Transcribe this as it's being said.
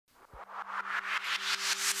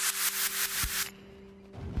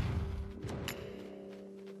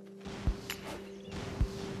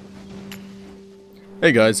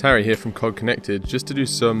Hey guys, Harry here from COGconnected, just to do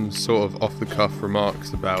some sort of off-the-cuff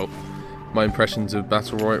remarks about my impressions of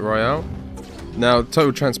Battlerite Royale. Now,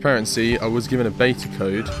 total transparency, I was given a beta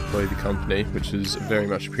code by the company, which was very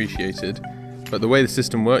much appreciated, but the way the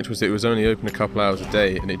system worked was it was only open a couple hours a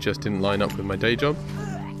day and it just didn't line up with my day job.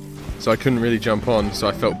 So I couldn't really jump on, so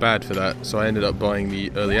I felt bad for that, so I ended up buying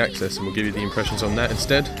the early access and we'll give you the impressions on that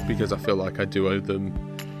instead, because I feel like I do owe them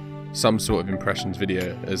some sort of impressions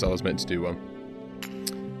video, as I was meant to do one.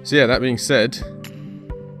 So yeah, that being said,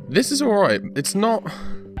 this is alright. It's not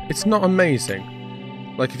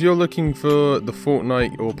amazing. Like, if you're looking for the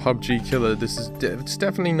Fortnite or PUBG killer, it's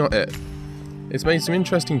definitely not it. It's made some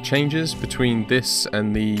interesting changes between this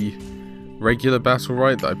and the regular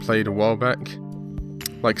Battlerite that I played a while back.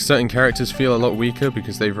 Like, certain characters feel a lot weaker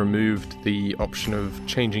because they've removed the option of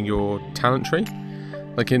changing your talent tree.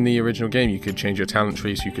 Like in the original game, you could change your talent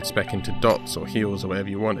tree so you could spec into dots or heals or whatever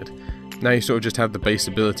you wanted. Now you sort of just have the base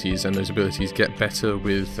abilities, and those abilities get better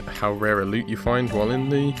with how rare a loot you find while in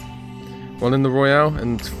the Royale,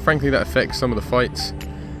 and frankly that affects some of the fights.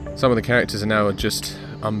 Some of the characters are now just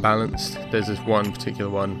unbalanced. There's this one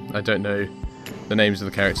particular one, I don't know the names of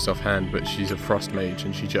the characters offhand, but she's a frost mage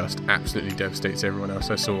and she just absolutely devastates everyone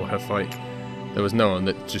else I saw her fight. There was no one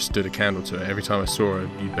that just stood a candle to her. Every time I saw her,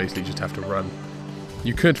 you'd basically just have to run.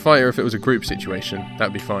 You could fight her if it was a group situation,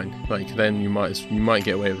 that'd be fine. Like, then you might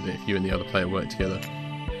get away with it if you and the other player work together.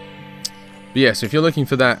 But yeah, so if you're looking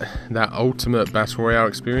for that ultimate Battle Royale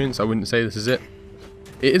experience, I wouldn't say this is it.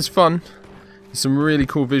 It is fun. There's some really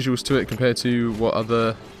cool visuals to it compared to what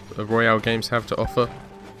other Royale games have to offer.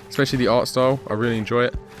 Especially the art style, I really enjoy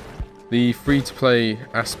it. The free-to-play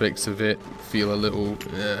aspects of it feel a little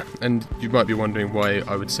and you might be wondering why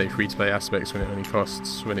I would say free-to-play aspects when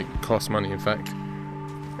it costs money, in fact.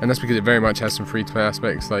 And that's because it very much has some free-to-play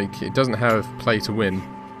aspects. Like, it doesn't have play to win,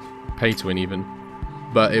 pay to win even,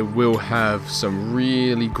 but it will have some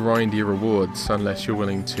really grindy rewards unless you're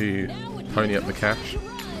willing to pony up the cash.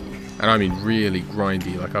 And I mean really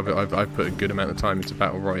grindy. Like, I've put a good amount of time into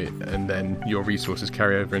Battlerite, and then your resources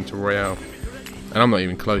carry over into Royale. And I'm not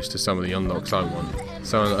even close to some of the unlocks I want.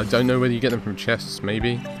 So I don't know whether you get them from chests,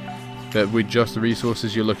 maybe, but with just the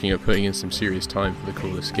resources you're looking at putting in some serious time for the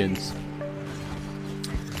cooler skins.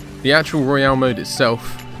 The actual Royale mode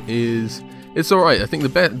itself it's alright. I think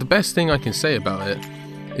the best thing I can say about it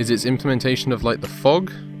is its implementation of, like, the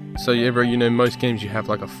fog. So most games you have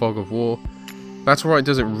like a fog of war. Battlerite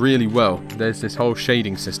does it really well. There's this whole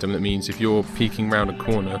shading system that means if you're peeking round a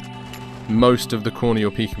corner, most of the corner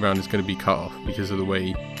you're peeking around is going to be cut off because of the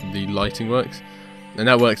way the lighting works. And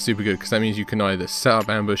that works super good because that means you can either set up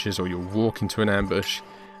ambushes or you'll walk into an ambush,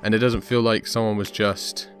 and it doesn't feel like someone was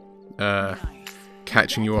just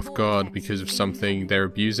catching you off guard because of something they're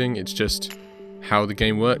abusing. It's just how the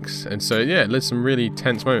game works. And so yeah, there's some really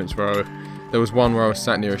tense moments where there was one where I was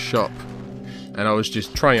sat near a shop and I was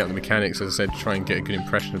just trying out the mechanics, as I said, to try and get a good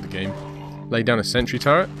impression of the game. Laid down a sentry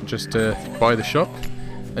turret just to buy the shop,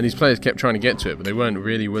 and these players kept trying to get to it, but they weren't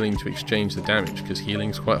really willing to exchange the damage because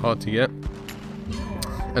healing's quite hard to get.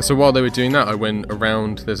 And so while they were doing that, I went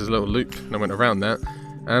around, there's a little loop, and I went around that,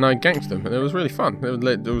 and I ganked them, and it was really fun.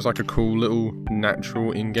 It was like a cool little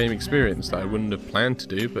natural in-game experience that I wouldn't have planned to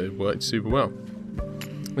do, but it worked super well.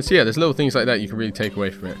 And so yeah, there's little things like that you can really take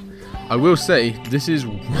away from it. I will say, this is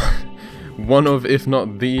one of, if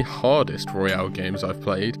not the hardest Royale games I've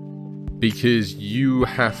played, because you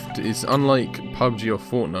have to, it's unlike PUBG or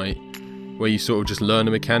Fortnite, where you sort of just learn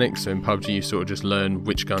the mechanics. So in PUBG you sort of just learn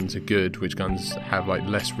which guns are good, which guns have like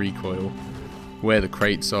less recoil, where the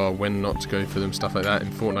crates are, when not to go for them, stuff like that. In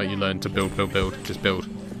Fortnite you learn to build, just build.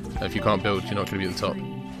 If you can't build, you're not going to be at the top,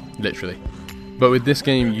 literally. But with this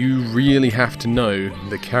game you really have to know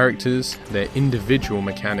the characters, their individual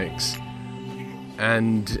mechanics,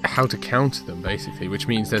 and how to counter them, basically, which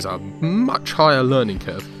means there's a much higher learning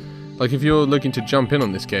curve. Like, if you're looking to jump in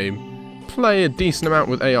on this game, play a decent amount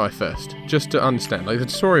with AI first, just to understand. Like, the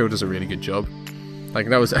tutorial does a really good job. Like,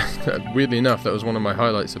 that was, weirdly enough, that was one of my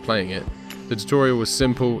highlights of playing it. The tutorial was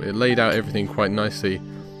simple, it laid out everything quite nicely,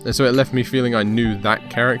 and so it left me feeling I knew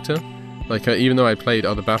that character. Like, even though I played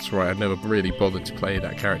other Battlerite, I'd never really bothered to play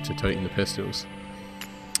that character toting the pistols.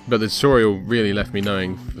 But the tutorial really left me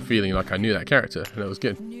feeling like I knew that character, and it was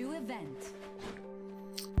good.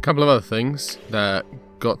 A couple of other things that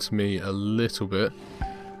got to me a little bit.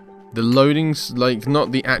 The loadings, like,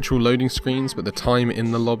 not the actual loading screens, but the time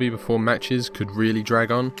in the lobby before matches could really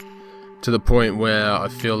drag on, to the point where I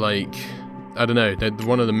feel like, I don't know,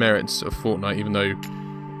 one of the merits of Fortnite, even though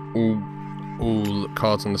all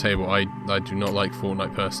cards on the table, I do not like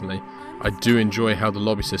Fortnite personally, I do enjoy how the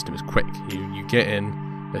lobby system is quick. You get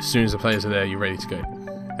in, As soon as the players are there, you're ready to go.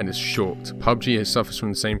 And it's short. PUBG suffers from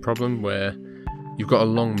the same problem where you've got a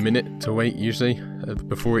long minute to wait usually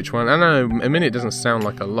before each one. I know a minute doesn't sound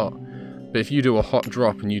like a lot, but if you do a hot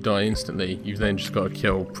drop and you die instantly, you've then just got to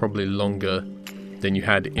kill probably longer than you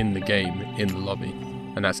had in the game, in the lobby,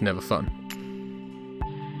 and that's never fun.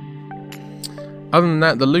 Other than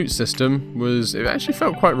that, the loot system it actually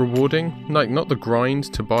felt quite rewarding. Like, not the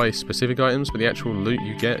grind to buy specific items, but the actual loot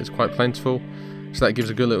you get is quite plentiful. So that gives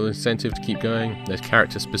a good little incentive to keep going. There's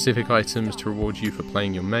character-specific items to reward you for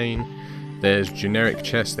playing your main. There's generic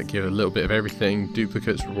chests that give a little bit of everything.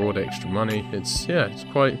 Duplicates reward extra money. It's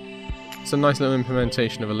a nice little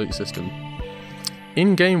implementation of a loot system.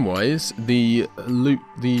 In-game wise, the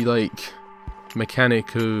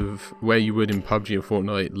mechanic of where you would in PUBG or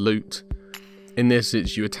Fortnite loot. In this,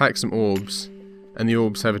 it's you attack some orbs, and the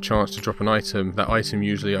orbs have a chance to drop an item. That item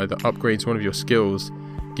usually either upgrades one of your skills,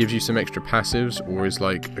 gives you some extra passives, or is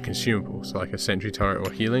like a consumable, so like a sentry turret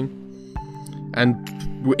or healing. And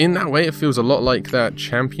in that way, it feels a lot like that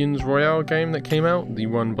Champions Royale game that came out, the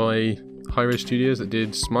one by Hi-Rez Studios that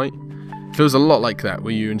did Smite. It feels a lot like that,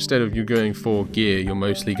 where instead of you going for gear, you're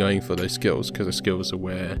mostly going for those skills, because the skills are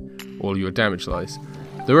where all your damage lies.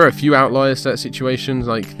 There were a few outliers to that situation,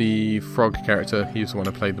 like the frog character. He was the one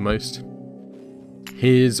I played the most.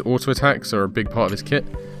 His auto attacks are a big part of his kit.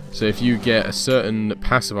 So if you get a certain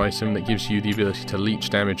passive item that gives you the ability to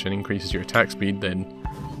leech damage and increases your attack speed, then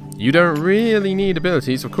you don't really need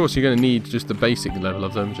abilities. Of course, you're going to need just the basic level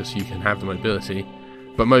of them, just so you can have the mobility.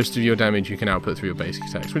 But most of your damage you can output through your basic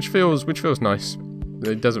attacks, which feels nice.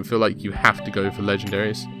 It doesn't feel like you have to go for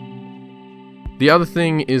legendaries. The other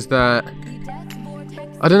thing is that,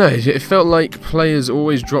 I don't know, it felt like players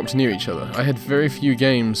always dropped near each other. I had very few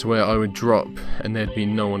games where I would drop and there'd be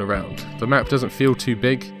no one around. The map doesn't feel too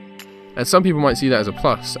big. And some people might see that as a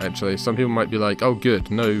plus, actually. Some people might be like, oh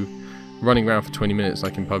good, no running around for 20 minutes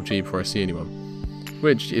like in PUBG before I see anyone.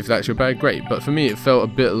 Which, if that's your bag, great. But for me, it felt a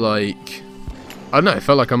bit like, I don't know, it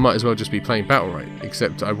felt like I might as well just be playing Battlerite,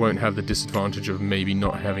 except I won't have the disadvantage of maybe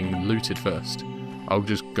not having looted first. I'll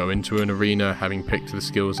just go into an arena having picked the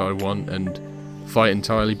skills I want and fight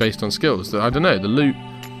entirely based on skills. I don't know, the loot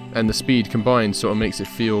and the speed combined sort of makes it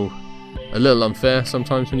feel a little unfair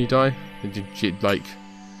sometimes when you die. Like,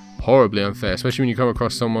 horribly unfair, especially when you come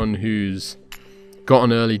across someone who's got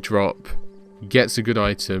an early drop, gets a good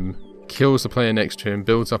item, kills the player next to him,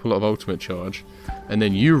 builds up a lot of ultimate charge, and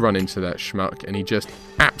then you run into that schmuck and he just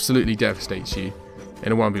absolutely devastates you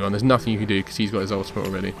in a 1v1. There's nothing you can do because he's got his ultimate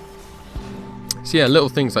already. So yeah, little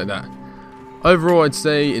things like that. Overall, I'd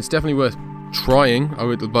say it's definitely worth trying. I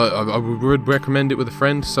would recommend it with a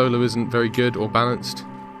friend. Solo isn't very good or balanced,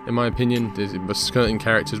 in my opinion. Certain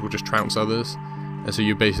characters will just trounce others, and so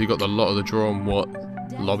you basically got a lot of the draw on what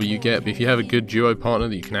lobby you get. But if you have a good duo partner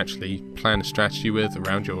that you can actually plan a strategy with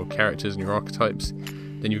around your characters and your archetypes,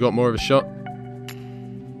 then you've got more of a shot.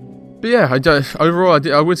 But yeah, overall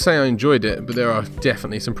I would say I enjoyed it, but there are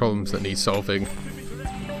definitely some problems that need solving.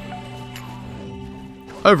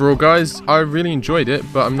 Overall, guys, I really enjoyed it,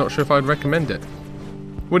 but I'm not sure if I'd recommend it.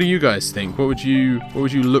 What do you guys think? What would you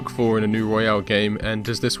look for in a new Royale game, and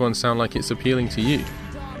does this one sound like it's appealing to you?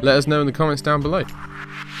 Let us know in the comments down below.